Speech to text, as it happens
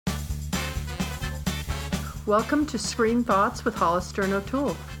Welcome to Screen Thoughts with Hollister and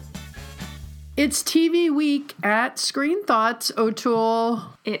O'Toole. It's TV week at Screen Thoughts, O'Toole.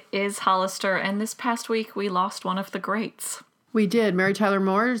 It is Hollister, and this past week we lost one of the greats. We did. Mary Tyler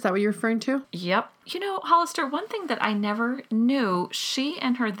Moore, is that what you're referring to? Yep. You know, Hollister, one thing that I never knew, she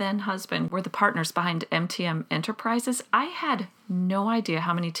and her then husband were the partners behind MTM Enterprises. I had no idea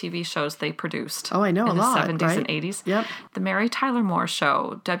how many TV shows they produced. Oh, I know, in a lot, the 70s right? and 80s. Yep. The Mary Tyler Moore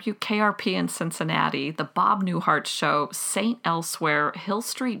Show, WKRP in Cincinnati, The Bob Newhart Show, St. Elsewhere, Hill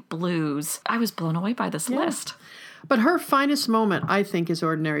Street Blues. I was blown away by this list. But her finest moment, I think, is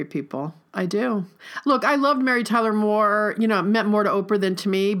Ordinary People. I do. Look, I loved Mary Tyler Moore. You know, it meant more to Oprah than to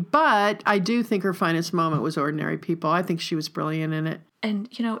me. But I do think her finest moment was Ordinary People. I think she was brilliant in it. And,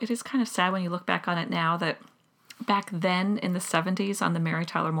 you know, it is kind of sad when you look back on it now that back then in the 70s on the Mary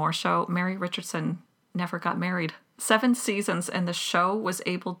Tyler Moore Show, Mary Richardson never got married. 7 seasons, and the show was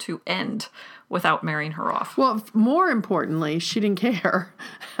able to end without marrying her off. Well, more importantly, she didn't care.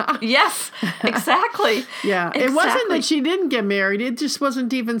 Yes, exactly. Yeah, exactly. It wasn't that she didn't get married. It just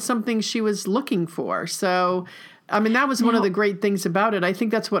wasn't even something she was looking for. So, I mean, that was one of the great things about it. I think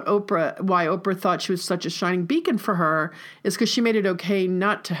that's why Oprah thought she was such a shining beacon for her, is because she made it okay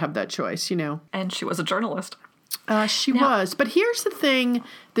not to have that choice, you know. And she was a journalist. She was. But here's the thing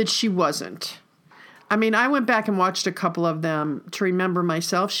that she wasn't. I mean, I went back and watched a couple of them to remember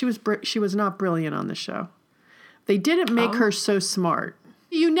myself. She was not brilliant on the show. They didn't make her so smart.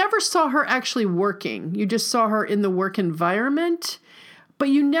 You never saw her actually working. You just saw her in the work environment, but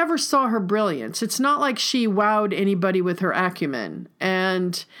you never saw her brilliance. It's not like she wowed anybody with her acumen.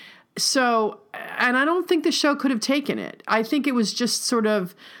 And I don't think the show could have taken it. I think it was just sort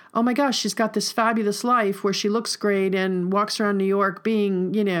of, oh my gosh, she's got this fabulous life where she looks great and walks around New York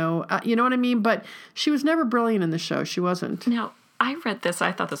being, you know what I mean? But she was never brilliant in the show. She wasn't. Now, I read this.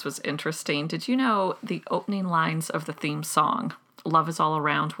 I thought this was interesting. Did you know the opening lines of the theme song, Love Is All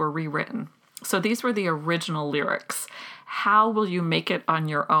Around, were rewritten? So these were the original lyrics. How will you make it on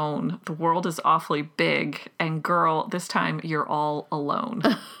your own? The world is awfully big. And girl, this time you're all alone.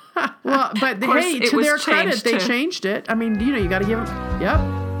 Well, but hey, to their credit, they changed it. I mean, you know, you got to give them, yep.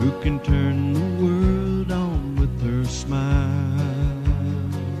 Who can turn the world on with her smile?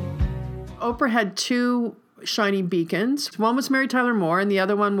 Oprah had 2 shining beacons. One was Mary Tyler Moore, and the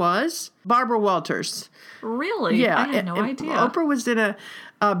other one was Barbara Walters. Really? Yeah. I had no idea. Oprah was in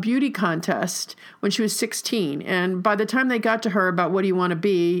a beauty contest when she was 16, and by the time they got to her about what do you want to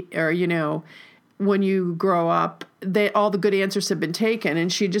be, or, you know, when you grow up, all the good answers had been taken,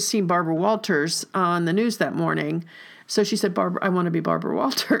 and she had just seen Barbara Walters on the news that morning. So she said, I want to be Barbara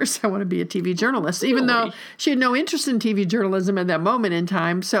Walters. I want to be a TV journalist, even though she had no interest in TV journalism at that moment in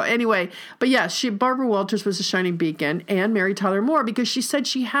time. So anyway, but yes, Barbara Walters was a shining beacon, and Mary Tyler Moore, because she said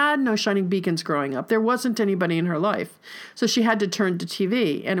she had no shining beacons growing up. There wasn't anybody in her life. So she had to turn to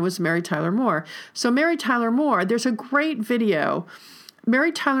TV, and it was Mary Tyler Moore. So Mary Tyler Moore, there's a great video.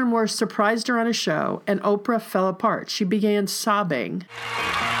 Mary Tyler Moore surprised her on a show, and Oprah fell apart. She began sobbing.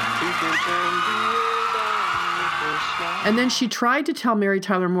 And then she tried to tell Mary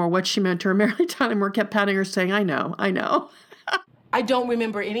Tyler Moore what she meant to her. Mary Tyler Moore kept patting her, saying, I know. I don't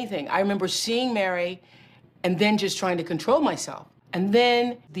remember anything. I remember seeing Mary and then just trying to control myself. And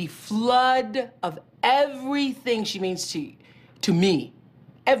then the flood of everything she means to me.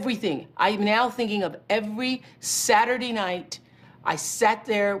 Everything. I'm now thinking of every Saturday night I sat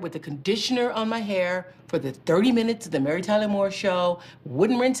there with the conditioner on my hair for the 30 minutes of the Mary Tyler Moore Show,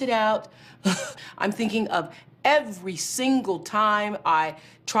 wouldn't rinse it out. I'm thinking of every single time I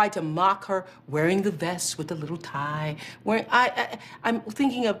tried to mock her wearing the vest with the little tie. I'm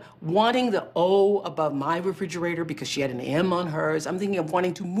thinking of wanting the O above my refrigerator because she had an M on hers. I'm thinking of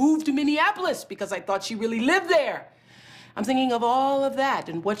wanting to move to Minneapolis because I thought she really lived there. I'm thinking of all of that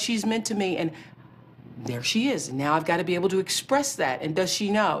and what she's meant to me, and there she is. And now I've got to be able to express that. And does she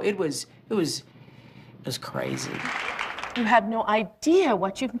know? It was crazy. You have no idea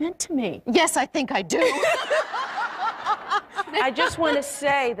what you've meant to me. Yes, I think I do. I just want to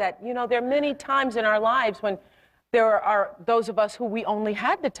say that, you know, there are many times in our lives when there are those of us who we only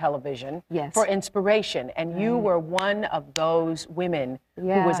had the television for inspiration. And you were one of those women who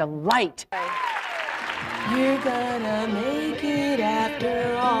was a light. You're gonna make it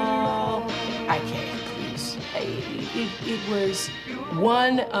after all. I can't. It was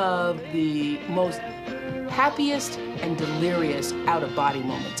one of the most happiest and delirious out-of-body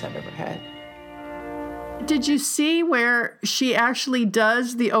moments I've ever had. Did you see where she actually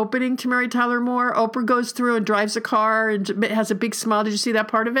does the opening to Mary Tyler Moore? Oprah goes through and drives a car and has a big smile. Did you see that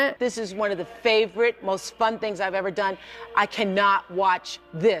part of it? This is one of the favorite, most fun things I've ever done. I cannot watch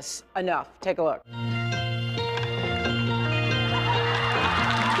this enough. Take a look.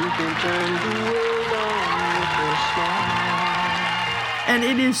 And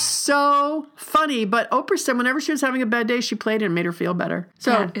it is so funny. But Oprah said whenever she was having a bad day, she played it and made her feel better.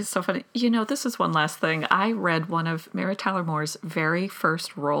 So That is so funny. You know, this is one last thing. I read one of Mary Tyler Moore's very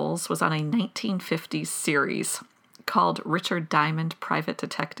first roles was on a 1950s series called Richard Diamond, Private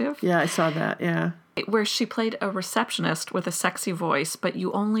Detective. yeah, I saw that. Yeah. Where she played a receptionist with a sexy voice, but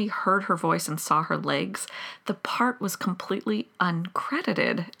you only heard her voice and saw her legs. The part was completely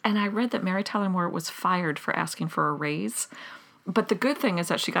uncredited. And I read that Mary Tyler Moore was fired for asking for a raise. But the good thing is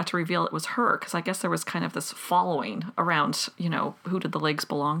that she got to reveal it was her, because I guess there was kind of this following around, you know, who did the legs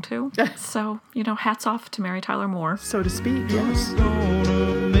belong to. So, you know, hats off to Mary Tyler Moore. So to speak, yes.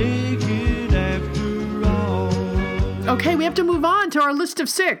 Gonna make it after all. Okay, we have to move on to our list of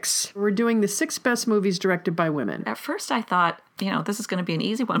 6. We're doing the 6 best movies directed by women. At first I thought, you know, this is going to be an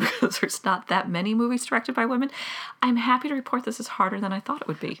easy one because there's not that many movies directed by women. I'm happy to report this is harder than I thought it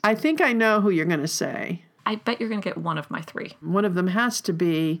would be. I think I know who you're going to say. I bet you're going to get one of my 3. One of them has to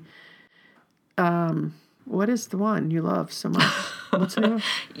be, what is the one you love so much? What's the name?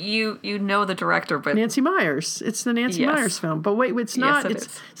 You know the director, but Nancy Meyers. It's the Nancy Yes. Meyers film. But wait, it's not. Yes, it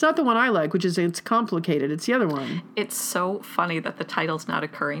is. It's not the one I like, which is It's Complicated. It's the other one. it's so funny that the title's not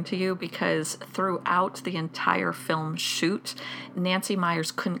occurring to you because throughout the entire film shoot, Nancy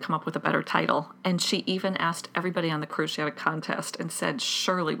Meyers couldn't come up with a better title. And she even asked everybody on the crew, she had a contest, and said,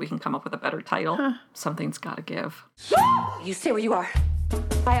 surely we can come up with a better title. Something's got to give. You stay where you are.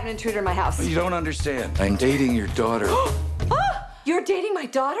 I have an intruder in my house. You don't understand. I'm dating your daughter. You're dating my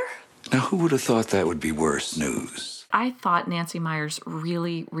daughter? Now, who would have thought that would be worse news? I thought Nancy Meyers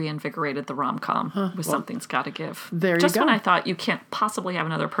really reinvigorated the rom-com with Something's Gotta Give. There you Just go. when I thought you can't possibly have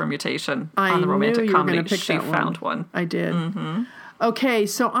another permutation I on the romantic knew you were comedy, gonna pick she that one. found one. I did. Okay,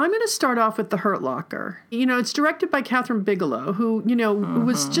 so I'm going to start off with The Hurt Locker. You know, it's directed by Catherine Bigelow, who, you know,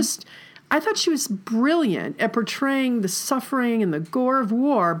 was just... I thought she was brilliant at portraying the suffering and the gore of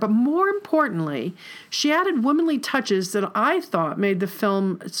war, but more importantly, she added womanly touches that I thought made the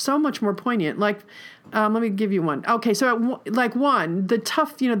film so much more poignant. Like, let me give you one. Okay, so the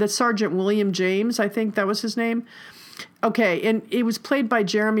tough, you know, the Sergeant William James, I think that was his name. Okay, and it was played by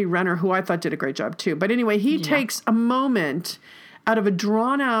Jeremy Renner, who I thought did a great job too. But anyway, he takes a moment out of a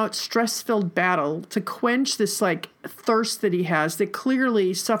drawn-out, stress-filled battle to quench this, like, thirst that he has that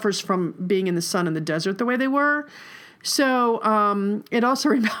clearly suffers from being in the sun in the desert the way they were. So it also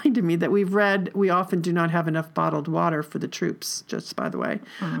reminded me that we often do not have enough bottled water for the troops, just by the way.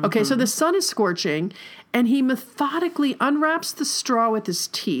 Okay, so the sun is scorching, and he methodically unwraps the straw with his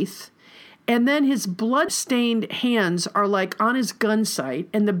teeth, and then his blood-stained hands are, like, on his gun sight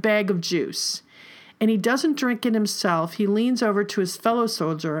and the bag of juice. And he doesn't drink it himself. He leans over to his fellow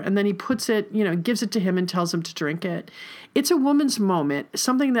soldier, and then he puts it, you know, gives it to him and tells him to drink it. It's a woman's moment,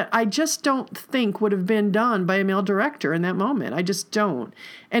 something that I just don't think would have been done by a male director in that moment. I just don't.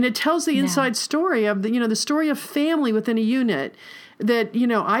 And it tells the inside story of the story of family within a unit that, you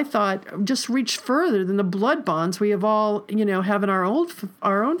know, I thought just reached further than the blood bonds we have all, you know, have in our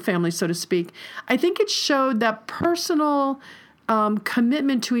own family, so to speak. I think it showed that personal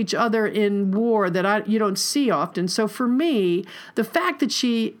commitment to each other in war that you don't see often. So for me, the fact that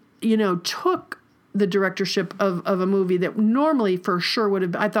she, you know, took the directorship of a movie that normally for sure would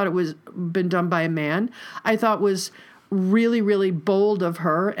have, I thought it was been done by a man, I thought was really, really bold of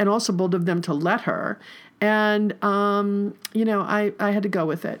her and also bold of them to let her. And, you know, I had to go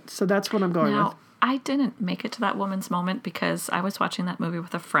with it. So that's what I'm going with. I didn't make it to that woman's moment because I was watching that movie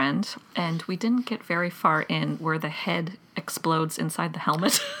with a friend, and we didn't get very far in where the head explodes inside the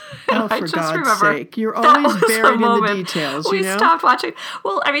helmet. Oh, for God's sake. You're always buried in the details, we you know? stopped watching.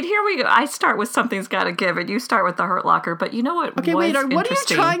 Well, I mean, here we go. I start with Something's Gotta Give, and you start with The Hurt Locker. But you know what Okay, was wait. What are you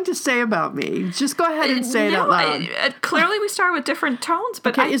interesting? trying to say about me? Just go ahead and say it out loud. Clearly, we start with different tones,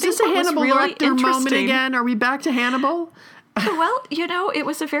 but Okay, I is think this a what was Hannibal really Lecter moment interesting- again? Are we back to Hannibal? Well, you know, it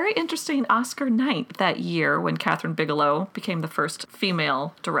was a very interesting Oscar night that year when Catherine Bigelow became the first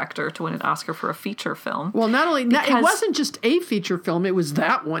female director to win an Oscar for a feature film. Well, not only that, it wasn't just a feature film, it was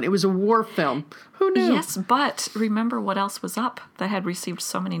that one. It was a war film. Who knew? Yes, but remember what else was up that had received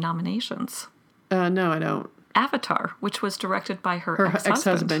so many nominations? No, I don't. Avatar, which was directed by her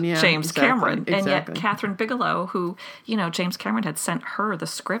ex-husband, yeah, James exactly, Cameron. And exactly. yet Catherine Bigelow, who, you know, James Cameron had sent her the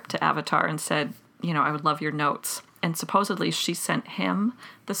script to Avatar and said, you know, I would love your notes. And supposedly she sent him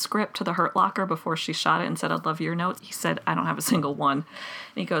the script to The Hurt Locker before she shot it and said, I'd love your notes. He said, I don't have a single one. And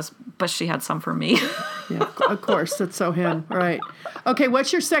he goes, but she had some for me. Yeah, of course. That's so him. Right. Okay,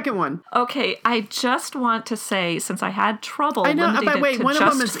 what's your second one? Okay, I just want to say, since I had trouble I know, limiting but it wait, to one of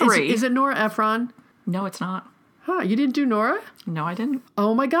just them is 3. it Nora Ephron? No, it's not. Huh, you didn't do Nora? No, I didn't.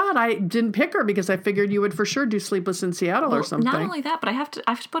 Oh my God, I didn't pick her because I figured you would for sure do Sleepless in Seattle or something. Not only that, but I have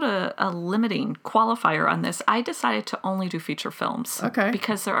to put a limiting qualifier on this. I decided to only do feature films. Okay.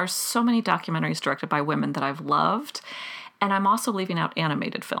 Because there are so many documentaries directed by women that I've loved, and I'm also leaving out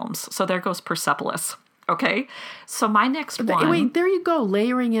animated films. So there goes Persepolis. Okay, so my next one. Wait, there you go,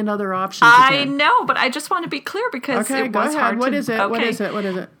 layering in other options. I again. know, but I just want to be clear because it was hard What to. is it? Okay. What is it? What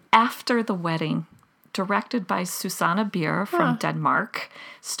is it? After the Wedding, directed by Susanne Bier from Denmark,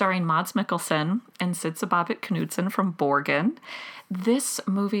 starring Mads Mikkelsen and Sitze Babett Knudsen from Borgen. This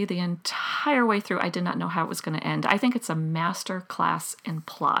movie, the entire way through, I did not know how it was going to end. I think it's a master class in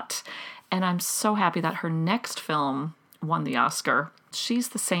plot, and I'm so happy that her next film won the Oscar. She's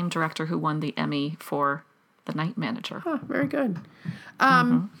the same director who won the Emmy for The Night Manager. Oh, very good.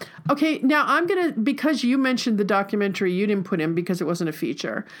 Okay, now I'm going to, because you mentioned the documentary you didn't put in because it wasn't a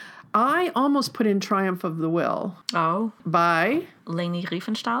feature, I almost put in Triumph of the Will. Oh. By? Leni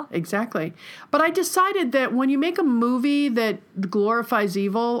Riefenstahl? Exactly. But I decided that when you make a movie that glorifies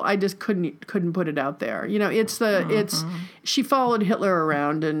evil, I just couldn't put it out there. You know, she followed Hitler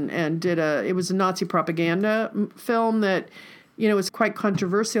around and it was a Nazi propaganda film that, you know, was quite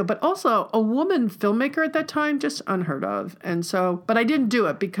controversial, but also a woman filmmaker at that time, just unheard of. And so, but I didn't do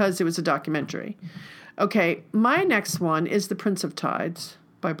it because it was a documentary. Okay, my next one is The Prince of Tides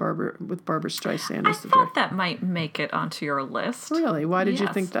with Barbara Streisand I as the thought director. that might make it onto your list. Really? Why did you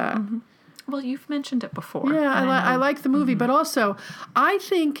Yes. think that? Well, you've mentioned it before. Yeah, and I know- like the movie, but also I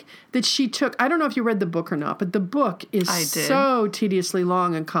think that she took, I don't know if you read the book or not, but the book is I did. so tediously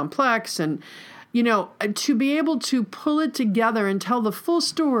long and complex, and, you know, to be able to pull it together and tell the full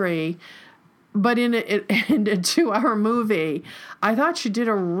story, but in a 2-hour movie, I thought she did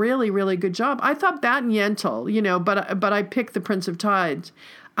a really, really good job. I thought that and Yentl, you know, but I picked The Prince of Tides.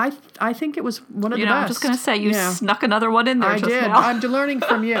 I think it was one of the best. I'm just going to say you snuck another one in there I just did. now. I'm learning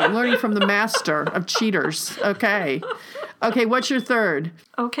from you. I'm learning from the master of cheaters. Okay, what's your third?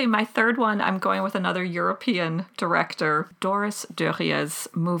 Okay, my third one, I'm going with another European director, Doris Dörrier's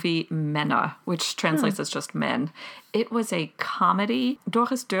movie Männer, which translates as just men. It was a comedy.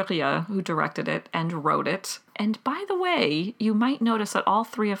 Doris Dörrier, who directed it and wrote it. And by the way, you might notice that all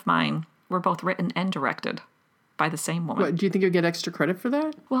three of mine were both written and directed by the same woman. What, do you think you'll get extra credit for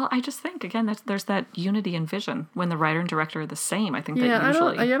that? Well, I just think, again, that there's that unity in vision. When the writer and director are the same, I think that Yeah,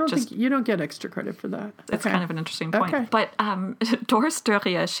 usually I don't think you don't get extra credit for that. It's kind of an interesting point. Okay. But Doris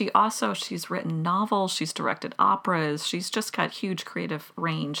Dörrier, she's written novels, she's directed operas, she's just got huge creative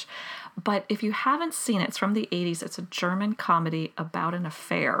range. But if you haven't seen it, it's from the 80s. It's a German comedy about an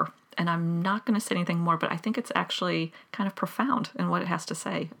affair. And I'm not going to say anything more, but I think it's actually kind of profound in what it has to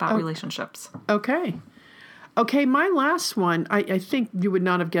say about relationships. Okay, my last one, I think you would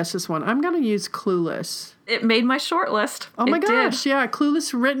not have guessed this one. I'm going to use Clueless. It made my short list. Oh my It gosh, did. yeah,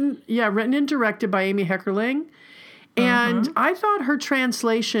 Clueless written and directed by Amy Heckerling. And I thought her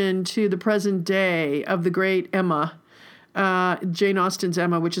translation to the present day of the great Emma, Jane Austen's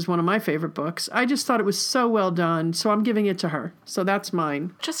Emma, which is one of my favorite books, I just thought it was so well done. So I'm giving it to her. So that's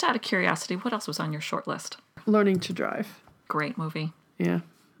mine. Just out of curiosity, what else was on your short list? Learning to Drive. Great movie. Yeah.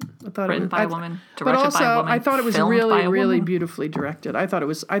 I thought Written it was, by a woman, but directed also, by a woman, I thought it was filmed by really, a really woman. beautifully directed. I thought it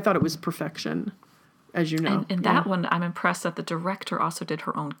was perfection, as you know. And in that one, I'm impressed that the director also did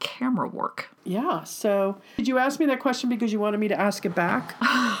her own camera work. Yeah. So, did you ask me that question because you wanted me to ask it back?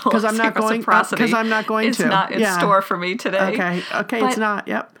 Because I'm not going. Reciprocity Because I'm not going is to. not in store for me today. Okay. But It's not.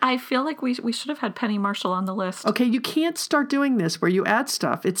 Yep. I feel like we should have had Penny Marshall on the list. Okay, you can't start doing this where you add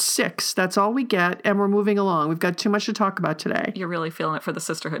stuff. It's 6. That's all we get, and we're moving along. We've got too much to talk about today. You're really feeling it for the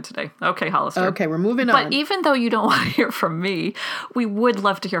sisterhood today. Okay, Hollister. Okay, we're moving on. But even though you don't want to hear from me, we would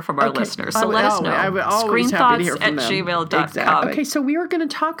love to hear from our listeners. So let us know. I would always happy to hear from them. screenthoughts@gmail.com. Exactly. Okay, so we are going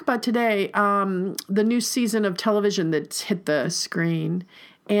to talk about today the new season of television that's hit the screen.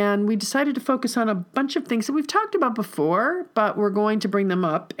 And we decided to focus on a bunch of things that we've talked about before, but we're going to bring them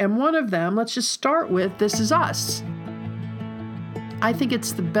up. And one of them, let's just start with This Is Us. I think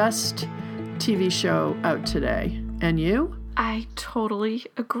it's the best TV show out today. And you? I totally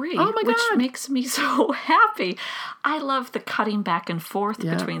agree. Oh my Which God. makes me so happy. I love the cutting back and forth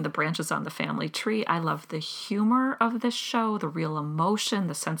Yeah. between the branches on the family tree. I love the humor of this show, the real emotion,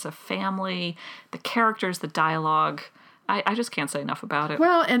 the sense of family, the characters, the dialogue. I just can't say enough about it.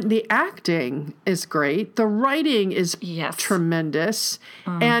 Well, and the acting is great. The writing is Yes. tremendous.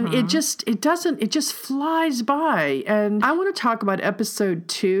 And it just flies by. And I want to talk about episode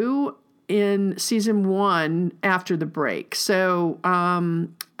 2 in season 1 after the break. So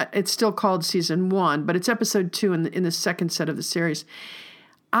it's still called season 1, but it's episode 2 in the second set of the series.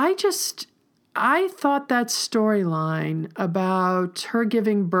 I thought that storyline about her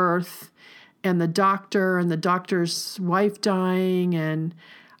giving birth and the doctor's wife dying, and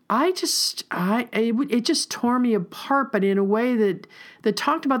it just tore me apart, but in a way that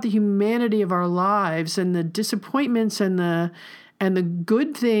talked about the humanity of our lives and the disappointments and the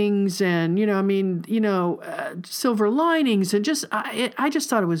good things, and silver linings, and I just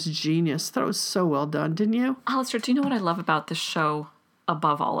thought it was genius. I thought it was so well done, didn't you? Alistair, do you know what I love about this show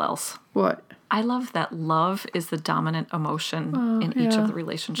above all else? What? I love that love is the dominant emotion in each of the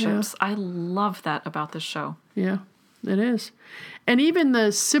relationships. Yeah. I love that about this show. Yeah, it is. And even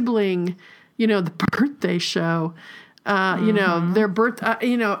the sibling, the birthday show, their birth,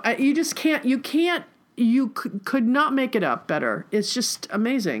 you just can't, you could not make it up better. It's just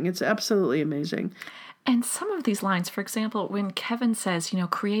amazing. It's absolutely amazing. And some of these lines, for example, when Kevin says,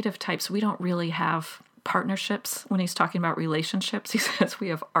 creative types, we don't really have partnerships. When he's talking about relationships, he says we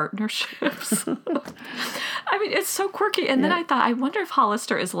have partnerships. I mean, it's so quirky. And then I thought, I wonder if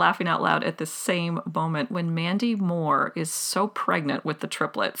Hollister is laughing out loud at the same moment when Mandy Moore is so pregnant with the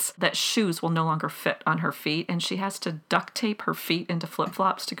triplets that shoes will no longer fit on her feet, and she has to duct tape her feet into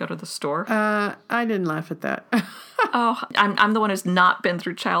flip-flops to go to the store. I didn't laugh at that. Oh, I'm the one who's not been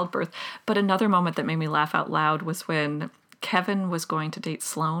through childbirth. But another moment that made me laugh out loud was when Kevin was going to date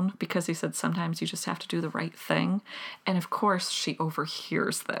Sloane because he said sometimes you just have to do the right thing. And of course, she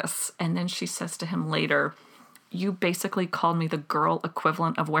overhears this. And then she says to him later, you basically called me the girl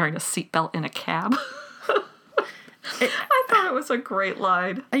equivalent of wearing a seatbelt in a cab. I thought it was a great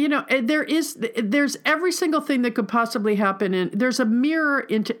line. There's every single thing that could possibly happen. And there's a mirror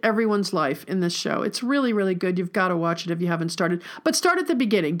into everyone's life in this show. It's really, really good. You've got to watch it if you haven't started. But start at the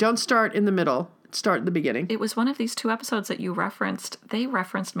beginning. Don't start in the middle. Start at the beginning. It was one of these 2 episodes that you referenced. They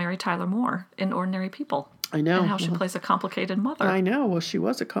referenced Mary Tyler Moore in Ordinary People. I know. And how she plays a complicated mother. I know. Well, she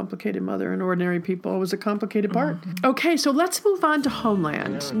was a complicated mother in Ordinary People. It was a complicated part. Mm-hmm. Okay, so let's move on to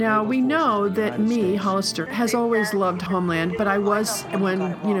Homeland. Now, we know that Hollister, has always loved Homeland, but I was,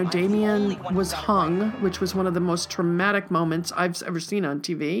 when, Damien was hung, which was one of the most traumatic moments I've ever seen on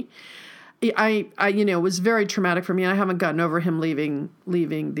TV. It was very traumatic for me. I haven't gotten over him leaving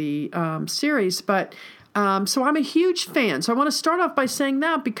the series, but so I'm a huge fan. So I want to start off by saying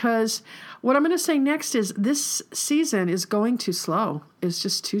that, because what I'm going to say next is this season is going too slow. It's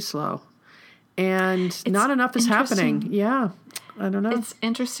just too slow, and not enough is happening. Yeah, I don't know. It's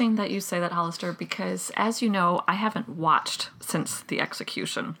interesting that you say that, Hollister, because as you know, I haven't watched since the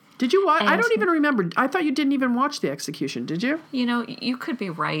execution. Did you watch? I don't even remember. I thought you didn't even watch the execution. Did you? You could be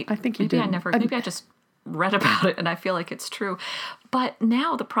right. I think you did. Maybe I just read about it and I feel like it's true. But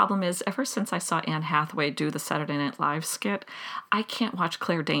now the problem is, ever since I saw Anne Hathaway do the Saturday Night Live skit, I can't watch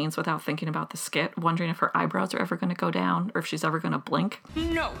Claire Danes without thinking about the skit, wondering if her eyebrows are ever going to go down or if she's ever going to blink.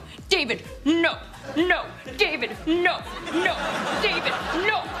 No, David, no, David, no, David,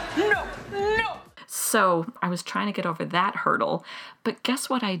 no. So I was trying to get over that hurdle, but guess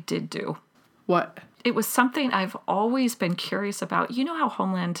what I did do? What? It was something I've always been curious about. You know how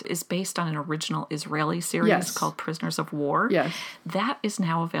Homeland is based on an original Israeli series called Prisoners of War? Yes. That is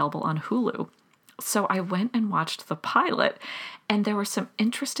now available on Hulu. So I went and watched the pilot, and there were some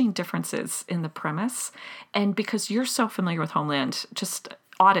interesting differences in the premise. And because you're so familiar with Homeland, just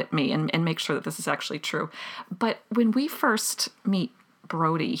audit me and make sure that this is actually true. But when we first meet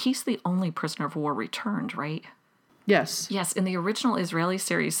Brody, he's the only prisoner of war returned, right? Yes. Yes, in the original Israeli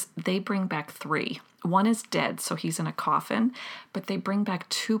series, they bring back 3. One is dead, so he's in a coffin, but they bring back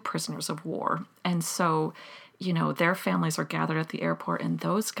 2 prisoners of war. And so, their families are gathered at the airport, and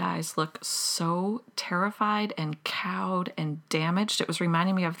those guys look so terrified and cowed and damaged. It was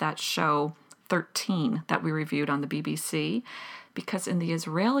reminding me of that show 13 that we reviewed on the BBC, because in the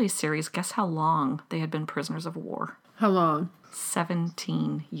Israeli series, guess how long they had been prisoners of war? How long?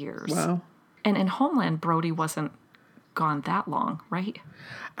 17 years. Wow. And in Homeland, Brody wasn't gone that long, right?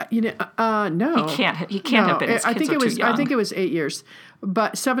 No. He can't have been. His kids are too young. I think it was 8 years,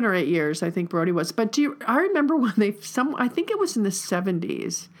 but 7 or 8 years. I think Brody was. But I remember when I think it was in the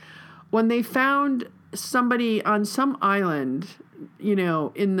 70s, when they found somebody on some island,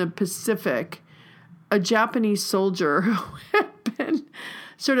 in the Pacific, a Japanese soldier who had been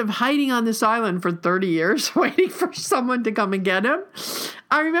sort of hiding on this island for 30 years, waiting for someone to come and get him.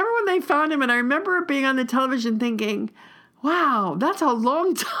 I remember when they found him, and I remember being on the television thinking, wow, that's a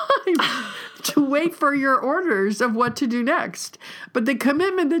long time to wait for your orders of what to do next. But the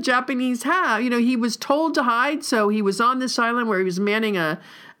commitment the Japanese have, he was told to hide, so he was on this island where he was manning a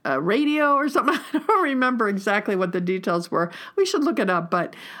radio or something. I don't remember exactly what the details were. We should look it up,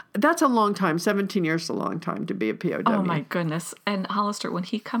 but that's a long time. 17 years is a long time to be a POW. Oh, my goodness. And Hollister, when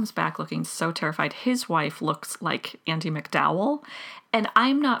he comes back looking so terrified, his wife looks like Andie MacDowell. And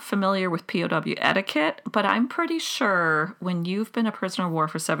I'm not familiar with POW etiquette, but I'm pretty sure when you've been a prisoner of war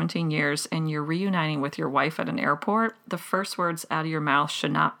for 17 years and you're reuniting with your wife at an airport, the first words out of your mouth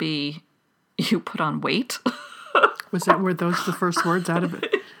should not be, "You put on weight." Were those the first words out of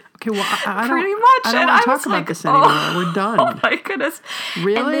it? Okay, well, I don't, pretty much. I don't want to talk about this anymore. We're done. Oh my goodness.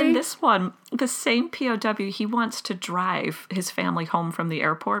 Really? And then this one, the same POW, he wants to drive his family home from the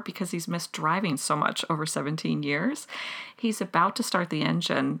airport because he's missed driving so much over 17 years. He's about to start the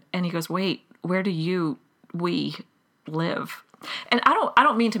engine and he goes, "Wait, where do we live?" And I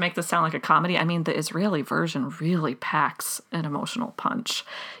don't mean to make this sound like a comedy. I mean, the Israeli version really packs an emotional punch.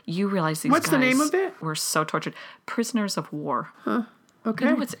 You realize these What's guys the name of it? were so tortured. Prisoners of War. Huh. Okay.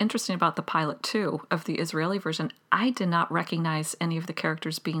 You know what's interesting about the pilot, too, of the Israeli version? I did not recognize any of the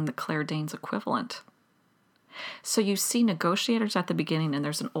characters being the Claire Danes equivalent. So you see negotiators at the beginning, and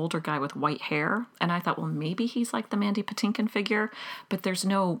there's an older guy with white hair, and I thought, well, maybe he's like the Mandy Patinkin figure, but there's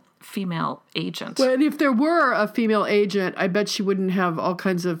no female agent. But if there were a female agent, I bet she wouldn't have all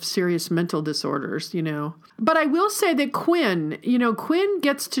kinds of serious mental disorders, you know. But I will say that Quinn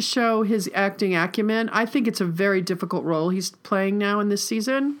gets to show his acting acumen. I think it's a very difficult role he's playing now in this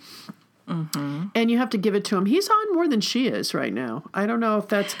season. Mm-hmm. And you have to give it to him. He's on more than she is right now. I don't know if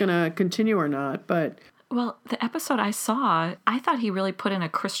that's going to continue or not, but... Well, the episode I saw, I thought he really put in a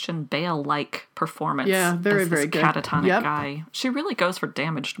Christian Bale-like performance. Yeah, very, as very this good. catatonic guy. She really goes for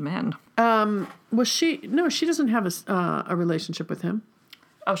damaged men. Was she? No, she doesn't have a relationship with him.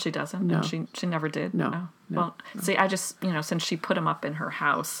 Oh, she doesn't? No. She never did? No. Oh. No. Well, see, I just, since she put him up in her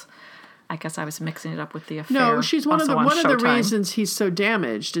house, I guess I was mixing it up with the affair. No, she's one of the Showtime. reasons he's so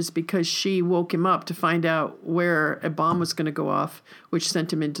damaged is because she woke him up to find out where a bomb was going to go off, which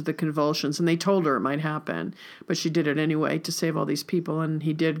sent him into the convulsions. And they told her it might happen, but she did it anyway to save all these people. And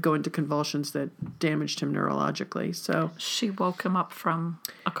he did go into convulsions that damaged him neurologically. So she woke him up from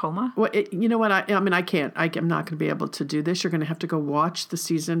a coma. Well, you know what? I can't. I'm not going to be able to do this. You're going to have to go watch the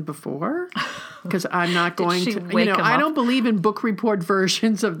season before, because I'm not going to. I don't believe in book report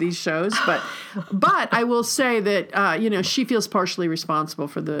versions of these shows. But I will say that, she feels partially responsible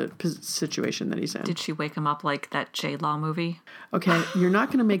for the situation that he's in. Did she wake him up like that J-Law movie? Okay, you're not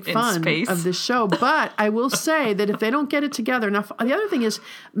going to make fun of this show, but I will say that if they don't get it together. Now, the other thing is,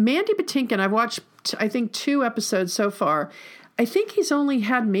 Mandy Patinkin, I've watched, I think, 2 episodes so far. I think he's only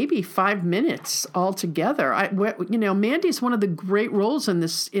had maybe 5 minutes altogether. Mandy's one of the great roles in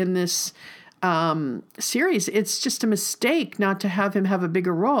this series. It's just a mistake not to have him have a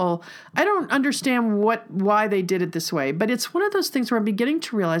bigger role. I don't understand why they did it this way, but it's one of those things where I'm beginning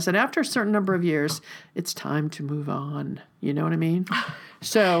to realize that after a certain number of years, it's time to move on. You know what I mean?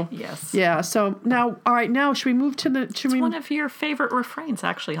 So yes, yeah. So now, all right. Now, should we move to the? It's one of your favorite refrains,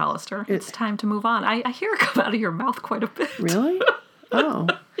 actually, Hollister. It's time to move on. I hear it come out of your mouth quite a bit. Really? Oh.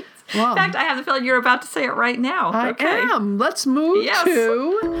 Well, in fact, I have the feeling you're about to say it right now. I am. Let's move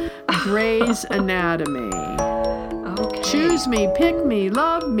to Grey's Anatomy. Okay. Choose me, pick me,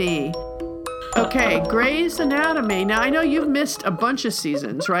 love me. Okay, Grey's Anatomy. Now, I know you've missed a bunch of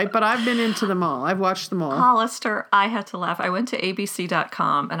seasons, right? But I've been into them all. I've watched them all. Hollister, I had to laugh. I went to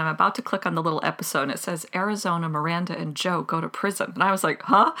abc.com, and I'm about to click on the little episode, and it says, Arizona, Miranda, and Joe go to prison. And I was like,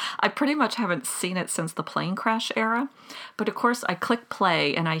 huh? I pretty much haven't seen it since the plane crash era. But, of course, I click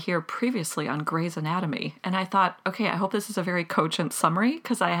play, and I hear previously on Grey's Anatomy. And I thought, okay, I hope this is a very cogent summary,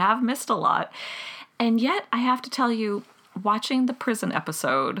 because I have missed a lot. And yet, I have to tell you, watching the prison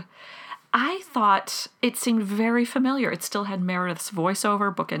episode, I thought it seemed very familiar. It still had Meredith's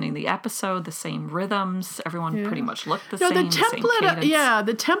voiceover bookending the episode, the same rhythms. Everyone pretty much looked the same. The template,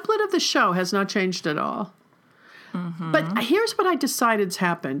 the template of the show has not changed at all. Mm-hmm. But here's what I decided's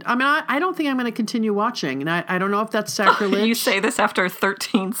happened. I mean, I don't think I'm going to continue watching, and I don't know if that's sacrilege. You say this after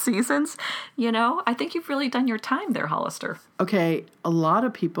 13 seasons? I think you've really done your time there, Hollister. Okay, a lot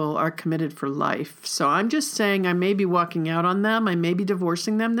of people are committed for life, so I'm just saying I may be walking out on them. I may be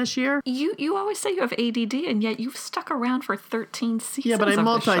divorcing them this year. You always say you have ADD, and yet you've stuck around for 13 seasons. Yeah, but I'm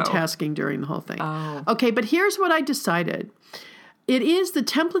multitasking during the whole thing. Oh. Okay, but here's what I decided. It is, the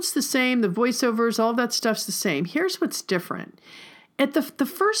template's the same, the voiceovers, all that stuff's the same. Here's what's different. At the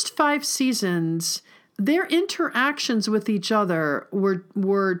first 5 seasons, their interactions with each other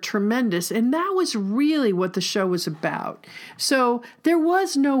were tremendous, and that was really what the show was about. So there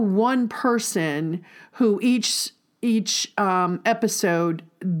was no one person who each episode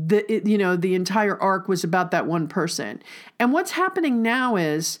the entire arc was about that one person. And what's happening now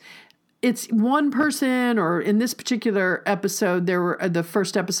is it's one person, or in this particular episode, there were the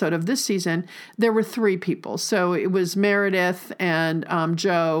first episode of this season, there were 3 people. So it was Meredith and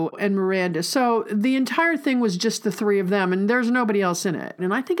Joe and Miranda. So the entire thing was just the 3 of them, and there's nobody else in it.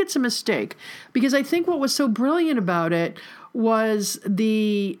 And I think it's a mistake, because I think what was so brilliant about it was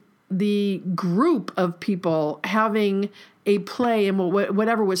the group of people having a play in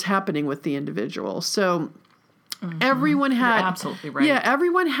whatever was happening with the individual. So everyone had, you're absolutely right. Yeah,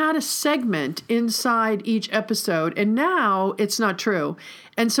 everyone had a segment inside each episode, and now it's not true.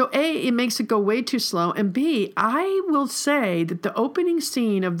 And so A, it makes it go way too slow, and B, I will say that the opening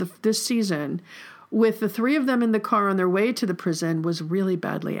scene of this season with the 3 of them in the car on their way to the prison was really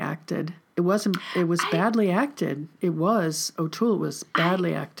badly acted. It was badly acted. It was. O'Toole was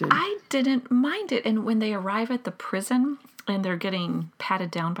badly acted. I didn't mind it. And when they arrive at the prison and they're getting patted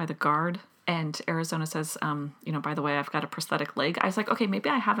down by the guard, and Arizona says, by the way, I've got a prosthetic leg. I was like, okay, maybe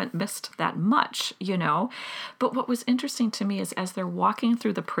I haven't missed that much, But what was interesting to me is as they're walking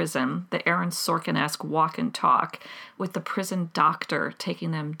through the prison, the Aaron Sorkin-esque walk and talk, with the prison doctor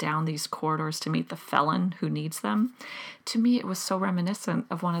taking them down these corridors to meet the felon who needs them. To me, it was so reminiscent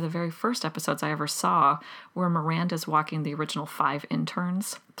of one of the very first episodes I ever saw, where Miranda's walking the original 5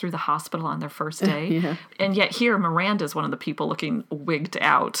 interns through the hospital on their first day. Yeah. And yet here, Miranda's one of the people looking wigged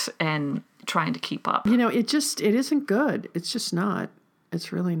out and trying to keep up. It isn't good. It's just not.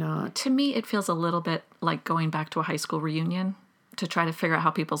 It's really not. To me, it feels a little bit like going back to a high school reunion to try to figure out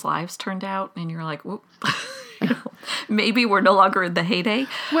how people's lives turned out. And you're like, whoop. Maybe we're no longer in the heyday.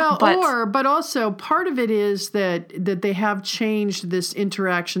 Well, but also part of it is that they have changed this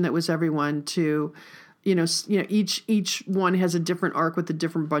interaction that was everyone to, each one has a different arc with a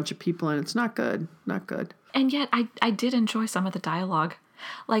different bunch of people, and it's not good. Not good. And yet I did enjoy some of the dialogue.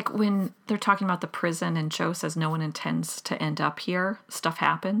 Like when they're talking about the prison and Joe says no one intends to end up here, stuff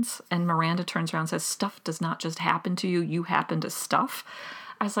happens. And Miranda turns around and says, stuff does not just happen to you, you happen to stuff.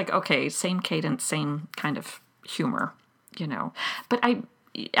 I was like, okay, same cadence, same kind of humor, But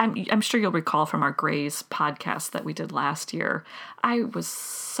I'm sure you'll recall from our Grays podcast that we did last year, I was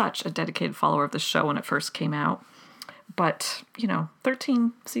such a dedicated follower of the show when it first came out. But,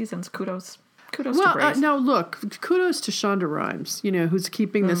 13 seasons, kudos to Grace. No, look, kudos to Shonda Rhimes, who's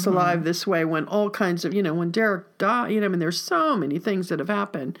keeping this alive this way when all kinds of, when Derek died, there's so many things that have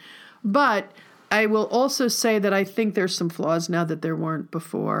happened. But I will also say that I think there's some flaws now that there weren't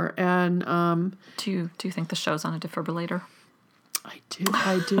before. And do you think the show's on a defibrillator? I do.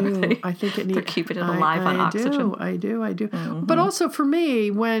 I think it needs. They're keeping it alive on oxygen. I do. Mm-hmm. But also for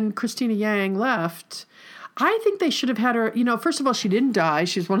me, when Christina Yang left, I think they should have had her. First of all, she didn't die.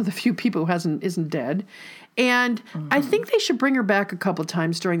 She's one of the few people who isn't dead, and I think they should bring her back a couple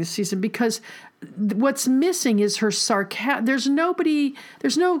times during the season, because what's missing is her sarcasm. There's no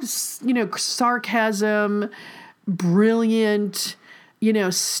sarcasm, brilliant,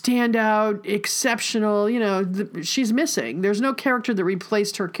 standout, exceptional, she's missing. There's no character that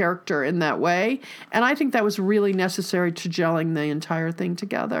replaced her character in that way. And I think that was really necessary to gelling the entire thing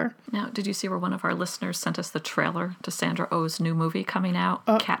together. Now, did you see where one of our listeners sent us the trailer to Sandra Oh's new movie coming out,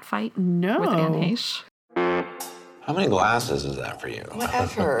 Catfight? No. With Anne Heche? How many glasses is that for you?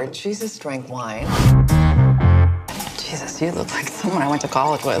 Whatever. Jesus drank wine. Jesus, you look like someone I went to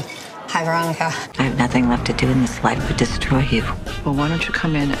college with. Hi, Veronica. I have nothing left to do in this life but destroy you. Well, why don't you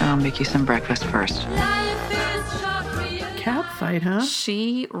come in and I'll make you some breakfast first. Catfight, huh?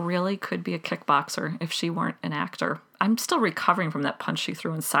 She really could be a kickboxer if she weren't an actor. I'm still recovering from that punch she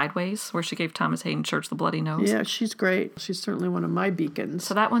threw in Sideways, where she gave Thomas Hayden Church the bloody nose. Yeah, she's great. She's certainly one of my beacons.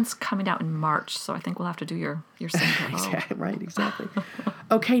 So that one's coming out in March, so I think we'll have to do your Sandra Oh. Right, exactly.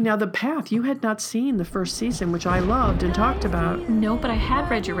 Okay, now The Path. You had not seen the first season, which I loved and talked about. No, but I had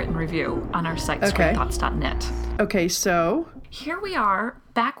read your written review on our site, screenthoughts.net. Okay, so? Here we are,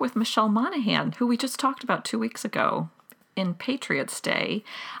 back with Michelle Monaghan, who we just talked about 2 weeks ago in Patriots Day.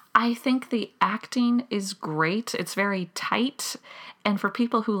 I think the acting is great. It's very tight. And for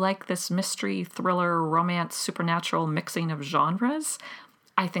people who like this mystery, thriller, romance, supernatural mixing of genres,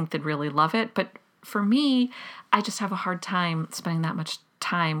 I think they'd really love it. But for me, I just have a hard time spending that much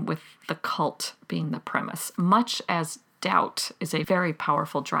time with the cult being the premise. Much as doubt is a very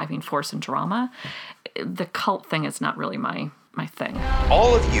powerful driving force in drama, the cult thing is not really my thing.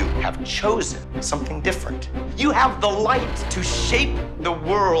 All of you have chosen something different. You have the light to shape the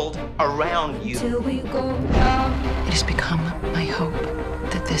world around you. Till we go down. It has become my hope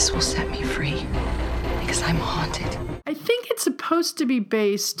that this will set me free, because I'm haunted. I think it's supposed to be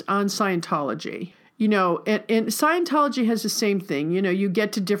based on Scientology. and Scientology has the same thing. You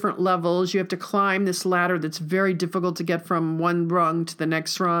get to different levels. You have to climb this ladder that's very difficult to get from one rung to the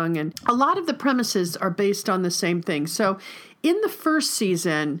next rung. And a lot of the premises are based on the same thing. So in the first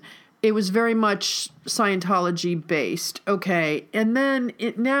season, it was very much Scientology based. Okay. And then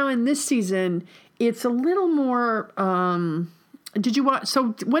now in this season, it's a little more, did you watch?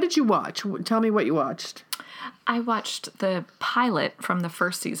 So what did you watch? Tell me what you watched. I watched the pilot from the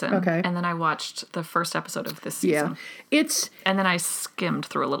first season. Okay. And then I watched the first episode of this season. Yeah. And then I skimmed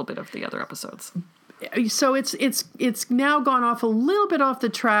through a little bit of the other episodes. So it's now gone off a little bit off the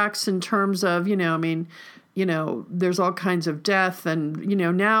tracks in terms of, there's all kinds of death, and,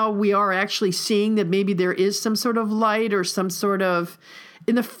 now we are actually seeing that maybe there is some sort of light or some sort of,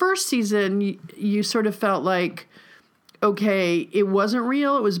 in the first season, you sort of felt like, okay, it wasn't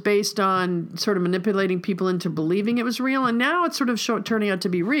real. It was based on sort of manipulating people into believing it was real. And now it's sort of turning out to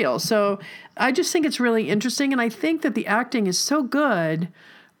be real. So I just think it's really interesting. And I think that the acting is so good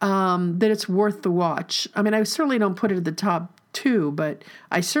that it's worth the watch. I mean, I certainly don't put it at the top 2, but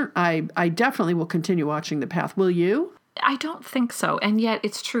I definitely will continue watching The Path. Will you? I don't think so. And yet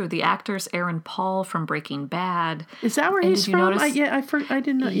it's true. The actor's Aaron Paul from Breaking Bad. Is that where he's from? I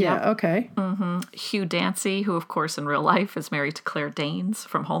didn't know. Yeah, okay. Mm-hmm. Hugh Dancy, who of course in real life is married to Claire Danes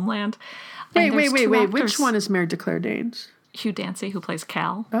from Homeland. Wait. Which one is married to Claire Danes? Hugh Dancy, who plays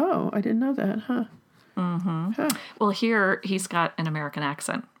Cal. Oh, I didn't know that, huh? Mm-hmm. Huh. Well, here he's got an American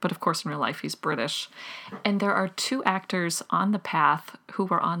accent, but of course in real life he's British. And there are 2 actors on The Path who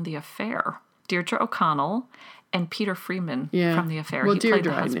were on The Affair. Deirdre O'Connell and Peter Freeman from The Affair. Well, he played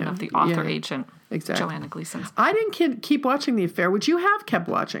the husband of the author agent, exactly. Joanna Gleason. I didn't keep watching The Affair, which you have kept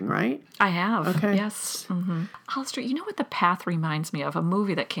watching, right? I have. Okay. Yes. Mm-hmm. Hollister, you know what The Path reminds me of? A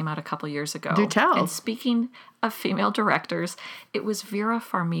movie that came out a couple years ago. Do tell. And speaking of female directors, it was Vera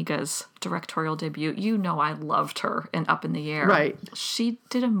Farmiga's directorial debut. You know I loved her in Up in the Air. Right. She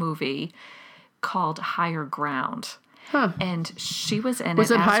did a movie called Higher Ground. Huh. And she was in it.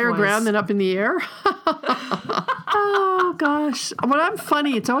 Was it Higher Ground than Up in the Air? Oh, gosh. When I'm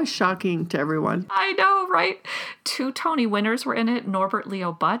funny, it's always shocking to everyone. I know, right? 2 Tony winners were in it. Norbert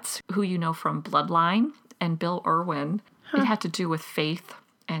Leo Butz, who you know from Bloodline, and Bill Irwin. It had to do with faith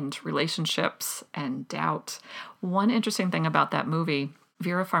and relationships and doubt. One interesting thing about that movie,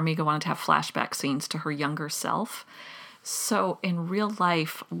 Vera Farmiga wanted to have flashback scenes to her younger self. So in real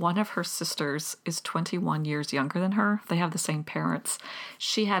life, one of her sisters is 21 years younger than her. They have the same parents.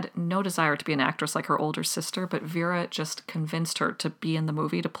 She had no desire to be an actress like her older sister, but Vera just convinced her to be in the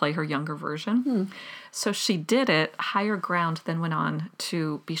movie to play her younger version. So she did it. Higher Ground then went on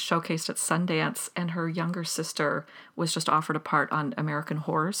to be showcased at Sundance, and her younger sister was just offered a part on American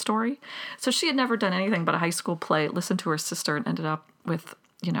Horror Story. So she had never done anything but a high school play, listened to her sister, and ended up with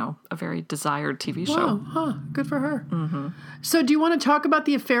a very desired TV show. Wow, huh, good for her. Mm-hmm. So do you want to talk about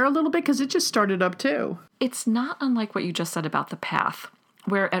The Affair a little bit? Because it just started up too. It's not unlike what you just said about The Path,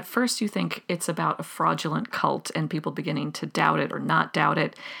 where at first you think it's about a fraudulent cult and people beginning to doubt it or not doubt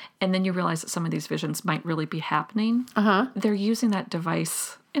it, and then you realize that some of these visions might really be happening. Uh-huh. They're using that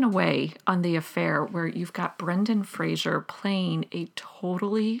device, in a way, on The Affair, where you've got Brendan Fraser playing a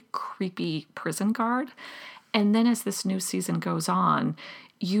totally creepy prison guard, and then as this new season goes on,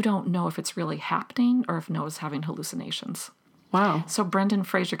 you don't know if it's really happening or if Noah's having hallucinations. Wow. So Brendan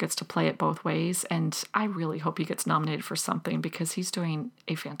Fraser gets to play it both ways, and I really hope he gets nominated for something because he's doing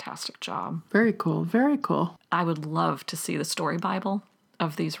a fantastic job. Very cool. Very cool. I would love to see the story Bible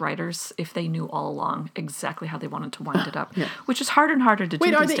of these writers if they knew all along exactly how they wanted to wind it up, which is harder and harder to do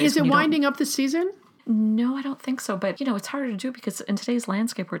these days. Is it winding up the season? No, I don't think so. But, it's harder to do because in today's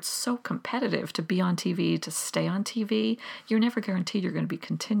landscape where it's so competitive to be on TV, to stay on TV, you're never guaranteed you're going to be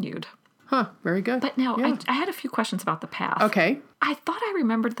continued. Huh, very good. But now, I had a few questions about The Path. Okay. I thought I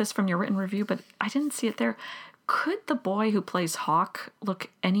remembered this from your written review, but I didn't see it there. Could the boy who plays Hawk look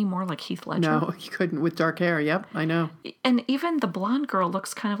any more like Heath Ledger? No, he couldn't with dark hair. Yep, I know. And even the blonde girl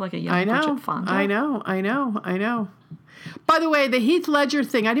looks kind of like a young Bridget Fonda. I know. By the way, the Heath Ledger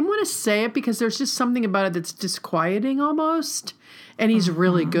thing, I didn't want to say it because there's just something about it that's disquieting almost. And he's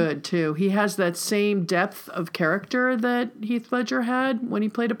really good, too. He has that same depth of character that Heath Ledger had when he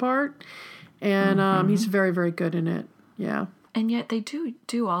played a part. And he's very, very good in it. Yeah. And yet they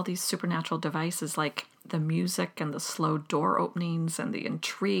do all these supernatural devices like the music and the slow door openings and the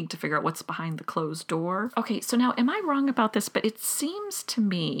intrigue to figure out what's behind the closed door. Okay, so now am I wrong about this? But it seems to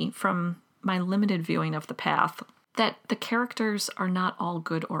me from my limited viewing of The Path that the characters are not all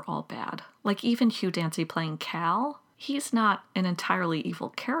good or all bad. Like even Hugh Dancy playing Cal, he's not an entirely evil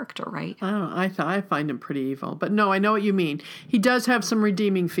character, right? I find him pretty evil. But no, I know what you mean. He does have some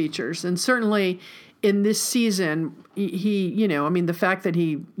redeeming features. And certainly in this season, he, the fact that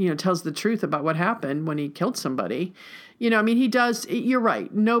he, tells the truth about what happened when he killed somebody, he does, you're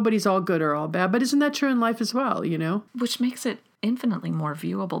right. Nobody's all good or all bad, but isn't that true in life as well, Which makes it infinitely more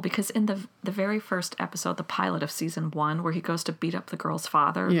viewable, because in the very first episode, the pilot of season 1, where he goes to beat up the girl's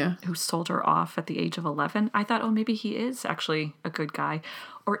father who sold her off at the age of 11, I thought, maybe he is actually a good guy.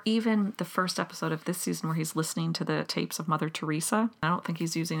 Or even the first episode of this season where he's listening to the tapes of Mother Teresa. I don't think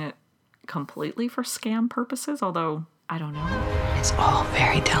he's using it completely for scam purposes, although I don't know. It's all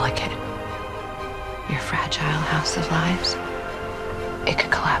very delicate. Your fragile house of lives, it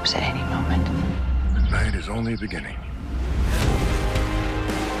could collapse at any moment. The night is only beginning.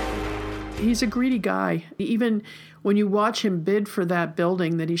 He's a greedy guy. Even when you watch him bid for that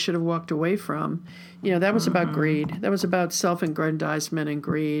building that he should have walked away from, that was about greed. That was about self-aggrandizement and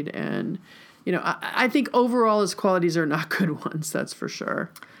greed. And, I think overall his qualities are not good ones, that's for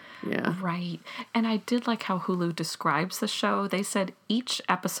sure. Yeah. Right. And I did like how Hulu describes the show. They said each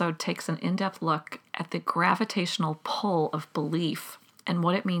episode takes an in-depth look at the gravitational pull of belief and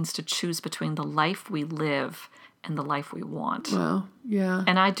what it means to choose between the life we live and the life we want. Well, yeah.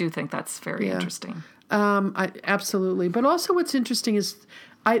 And I do think that's very interesting. Absolutely. But also what's interesting is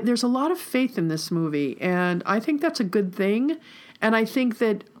there's a lot of faith in this movie, and I think that's a good thing. And I think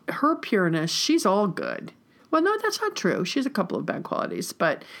that her pureness, she's all good. Well, no, that's not true. She has a couple of bad qualities,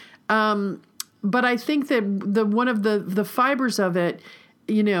 but I think that one of the fibers of it,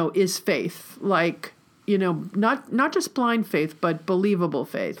 is faith. Like, not just blind faith, but believable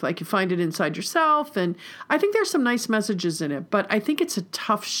faith. Like you find it inside yourself. And I think there's some nice messages in it, but I think it's a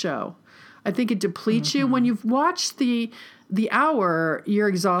tough show. I think it depletes you. When you've watched the hour, you're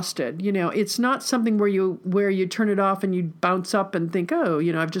exhausted. It's not something where you turn it off and you bounce up and think,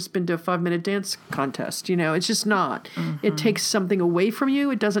 I've just been to a 5-minute dance contest. It's just not. It takes something away from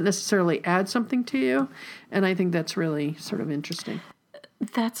you. It doesn't necessarily add something to you. And I think that's really sort of interesting.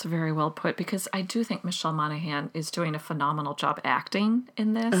 That's very well put, because I do think Michelle Monaghan is doing a phenomenal job acting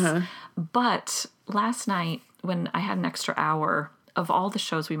in this. But last night, when I had an extra hour, of all the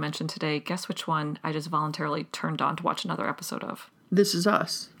shows we mentioned today, guess which one I just voluntarily turned on to watch another episode of? This Is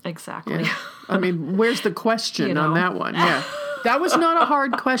Us. Exactly. Yeah. I mean, where's the question on that one? Yeah. That was not a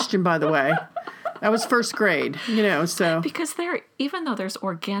hard question, by the way. That was first grade, so. Because even though there's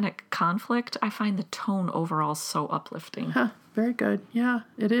organic conflict, I find the tone overall so uplifting. Very good. Yeah,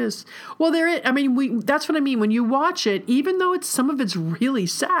 it is. Well, that's what I mean. When you watch it, even though some of it's really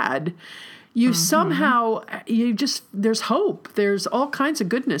sad, you somehow, there's hope. There's all kinds of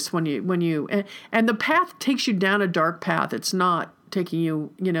goodness when you, and the path takes you down a dark path. It's not taking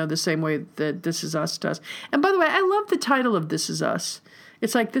you, the same way that This Is Us does. And by the way, I love the title of This Is Us.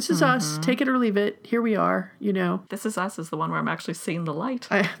 It's like, this is us, take it or leave it. Here we are, This Is Us is the one where I'm actually seeing the light.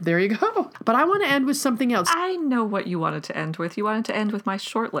 There you go. But I want to end with something else. I know what you wanted to end with. You wanted to end with my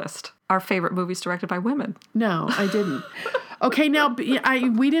short list. Our favorite movies directed by women. No, I didn't. Okay, now,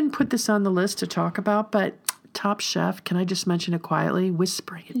 we didn't put this on the list to talk about, but Top Chef, can I just mention it quietly?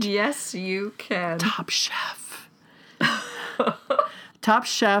 Whispering it. Yes, you can. Top Chef. Top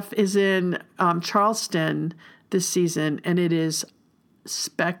Chef is in Charleston this season, and it is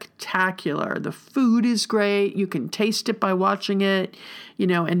spectacular. The food is great. You can taste it by watching it,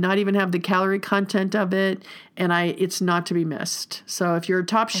 and not even have the calorie content of it. And it's not to be missed. So if you're a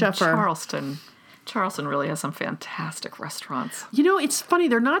Top Chef-er, Charleston really has some fantastic restaurants. It's funny.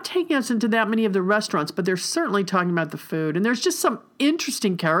 They're not taking us into that many of the restaurants, but they're certainly talking about the food. And there's just some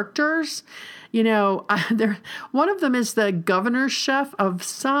interesting characters. One of them is the governor's chef of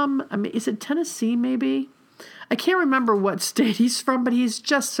is it Tennessee maybe? I can't remember what state he's from, but he's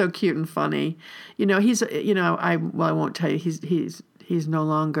just so cute and funny. I won't tell you. He's no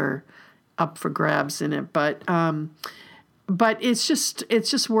longer up for grabs in it, but it's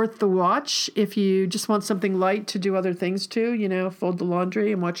just worth the watch if you just want something light to do other things to. Fold the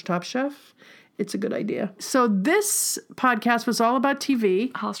laundry and watch Top Chef. It's a good idea. So this podcast was all about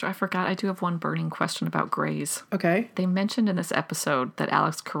TV. Hollister, I forgot. I do have one burning question about Grey's. Okay. They mentioned in this episode that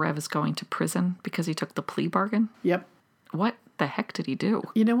Alex Karev is going to prison because he took the plea bargain. Yep. What the heck did he do?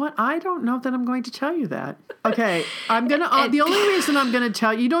 You know what? I don't know that I'm going to tell you that. Okay. I'm going to, the only reason I'm going to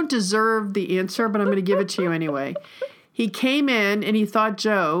tell you don't deserve the answer, but I'm going to give it to you anyway. He came in and he thought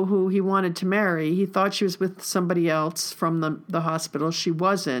Jo, who he wanted to marry, he thought she was with somebody else from the hospital. She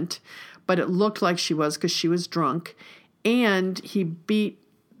wasn't. But it looked like she was because she was drunk. And he beat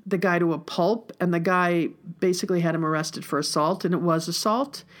the guy to a pulp, and the guy basically had him arrested for assault, and it was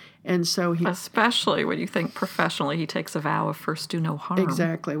assault. And so he... Especially when you think professionally, he takes a vow of first do no harm.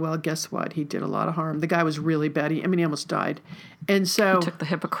 Exactly. Well, guess what? He did a lot of harm. The guy was really bad. He almost died. And so... He took the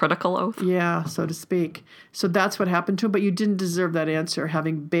hypocritical oath? Yeah, so to speak. So that's what happened to him. But you didn't deserve that answer,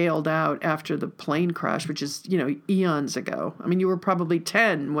 having bailed out after the plane crash, which is, eons ago. I mean, you were probably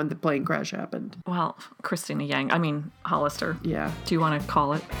 10 when the plane crash happened. Well, Hollister. Yeah. Do you want to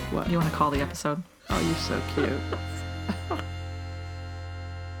call it? What? You want to call the episode? Oh, you're so cute.